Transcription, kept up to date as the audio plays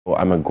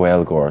I'm a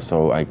Gaeilgeoir,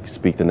 so I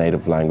speak the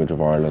native language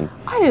of Ireland.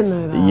 I didn't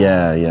know that.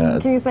 Yeah, yeah.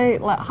 Can you say,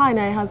 like, hi,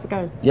 Nay, how's it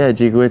going? Yeah,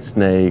 Jigwits,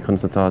 Nay,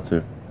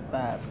 Constatatu.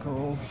 That's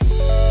cool.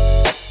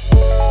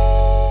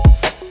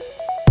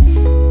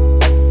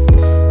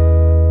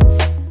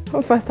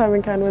 My first time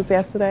in Cannes was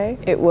yesterday.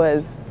 It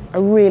was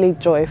a really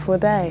joyful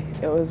day.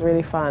 It was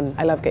really fun.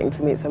 I love getting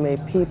to meet so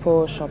many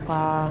people,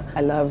 Chopard.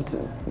 I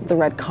loved the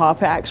red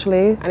carpet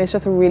actually. And it's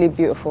just a really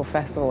beautiful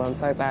festival. I'm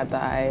so glad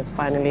that I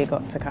finally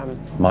got to come.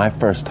 My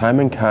first time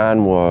in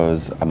Cannes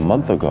was a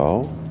month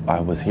ago. I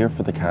was here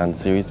for the Cannes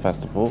Series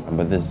Festival,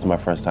 but this is my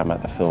first time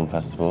at the film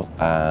festival.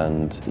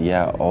 And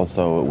yeah,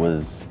 also it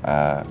was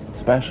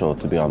special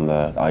to be on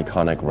the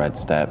iconic red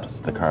steps,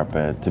 the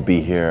carpet. To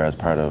be here as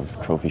part of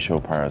Trophée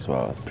Chopard as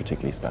well is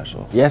particularly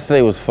special.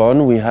 Yesterday was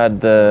fun. We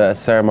had the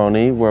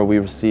ceremony where we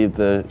received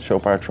the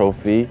Chopard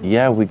trophy.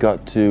 Yeah, we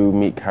got to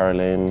meet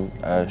Caroline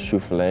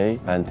Chouffelet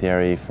and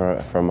Thierry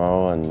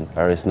Fermot and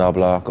Aris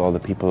Knobloch, all the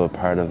people who are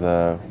part of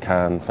the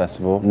Cannes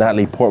Festival.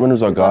 Natalie Portman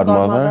was our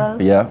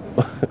godmother. Yeah.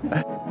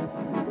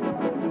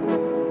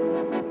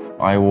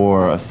 I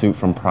wore a suit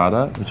from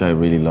Prada, which I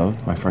really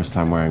loved. My first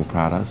time wearing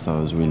Prada, so I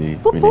was really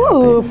happy.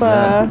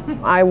 Yeah.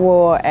 I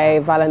wore a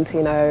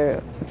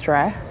Valentino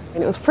dress.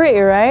 And it was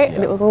pretty, right? Yeah.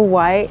 And it was all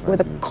white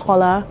with a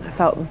collar. I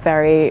felt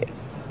very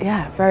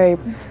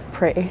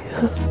pretty.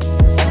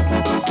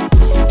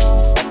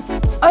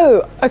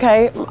 Oh,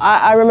 okay.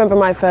 I remember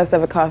my first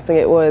ever casting.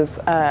 It was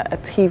a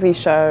TV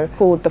show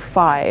called The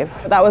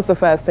Five. That was the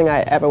first thing I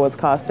ever was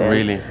cast in.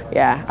 Really?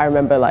 Yeah. I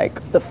remember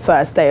like the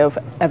first day of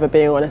ever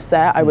being on a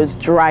set, I was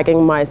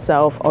dragging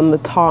myself on the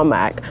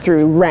tarmac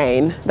through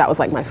rain. That was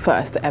like my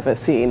first ever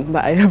scene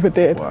that I ever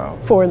did. Wow.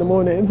 4 in the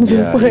morning.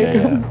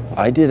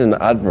 I did an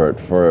advert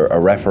for a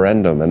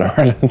referendum in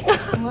Ireland.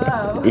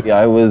 Wow.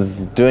 I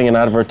was doing an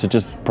advert to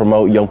just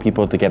promote young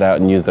people to get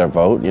out and use their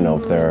vote, you know,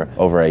 if they're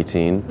over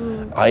 18.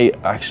 I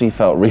actually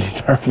felt really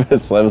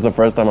nervous. It was the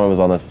first time I was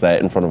on a set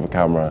in front of a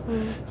camera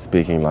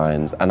speaking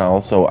lines. And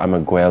also, I'm a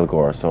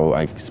Gaeilgeoir, so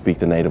I speak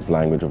the native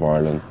language of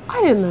Ireland.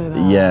 I didn't know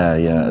that. Yeah,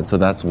 yeah. And so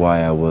that's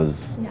why I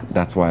was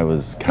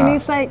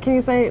cast. Can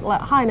you say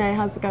like, hi, Nay,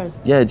 how's it going?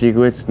 Yeah,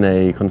 Jigwits,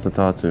 Nay,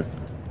 Constatatu.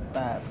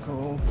 That's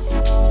cool.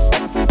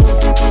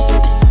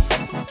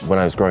 When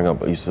I was growing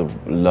up, I used to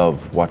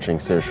love watching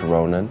Saoirse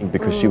Ronan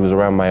because she was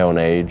around my own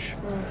age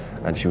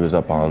and she was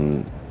up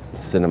on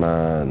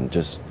cinema and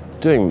just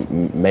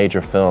doing major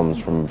films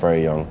from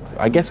very young.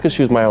 I guess because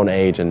she was my own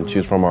age and she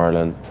was from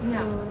Ireland,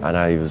 and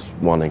I was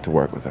wanting to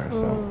work with her.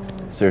 So,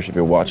 Saoirse, if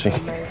you're watching.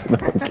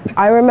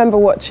 I remember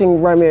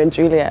watching Romeo and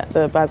Juliet,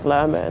 the Baz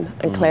Luhrmann,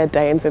 and Claire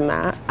Danes in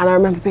that, and I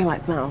remember being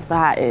like, "No,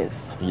 that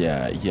is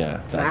that's an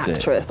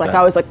actress." it. Like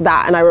I was like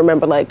that, and I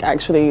remember like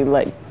actually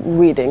like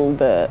reading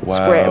the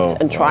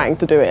script and trying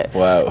to do it.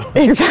 Wow.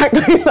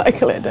 Exactly like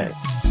Claire Danes.